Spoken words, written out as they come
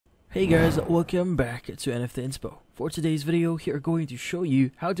Hey guys, welcome back to NFT Inspo. For today's video, we are going to show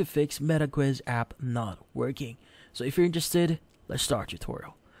you how to fix MetaQuest app not working. So if you're interested, let's start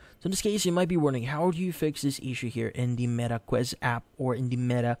tutorial. So in this case, you might be wondering, how do you fix this issue here in the MetaQuest app or in the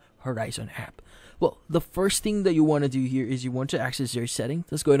Meta Horizon app? Well, the first thing that you want to do here is you want to access your settings.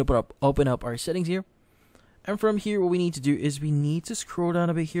 Let's go ahead and open up our settings here. And from here, what we need to do is we need to scroll down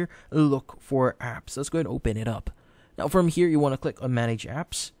a bit here and look for apps. Let's go ahead and open it up. Now from here, you want to click on Manage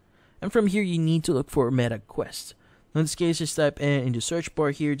Apps. And from here, you need to look for MetaQuest. In this case, just type in the search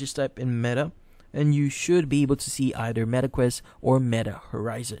bar here, just type in Meta, and you should be able to see either MetaQuest or Meta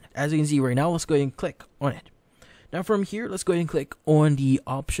Horizon. As you can see right now, let's go ahead and click on it. Now from here, let's go ahead and click on the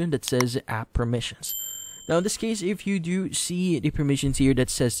option that says App Permissions. Now in this case, if you do see the permissions here that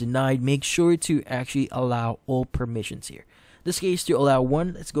says denied, make sure to actually allow all permissions here. In this case, to allow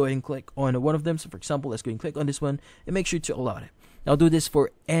one, let's go ahead and click on one of them. So for example, let's go ahead and click on this one and make sure to allow it. Now do this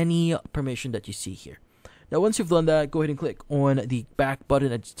for any permission that you see here. Now once you've done that, go ahead and click on the back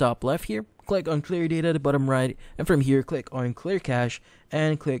button at the top left here. Click on Clear Data at the bottom right. And from here, click on Clear Cache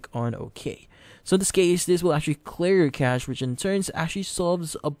and click on OK. So in this case, this will actually clear your cache, which in turn actually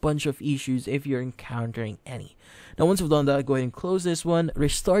solves a bunch of issues if you're encountering any. Now once you've done that, go ahead and close this one,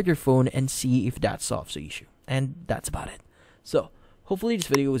 restart your phone, and see if that solves the issue. And that's about it. So hopefully this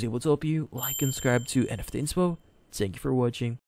video was able to help you. Like and subscribe to NFT Inspo. Thank you for watching.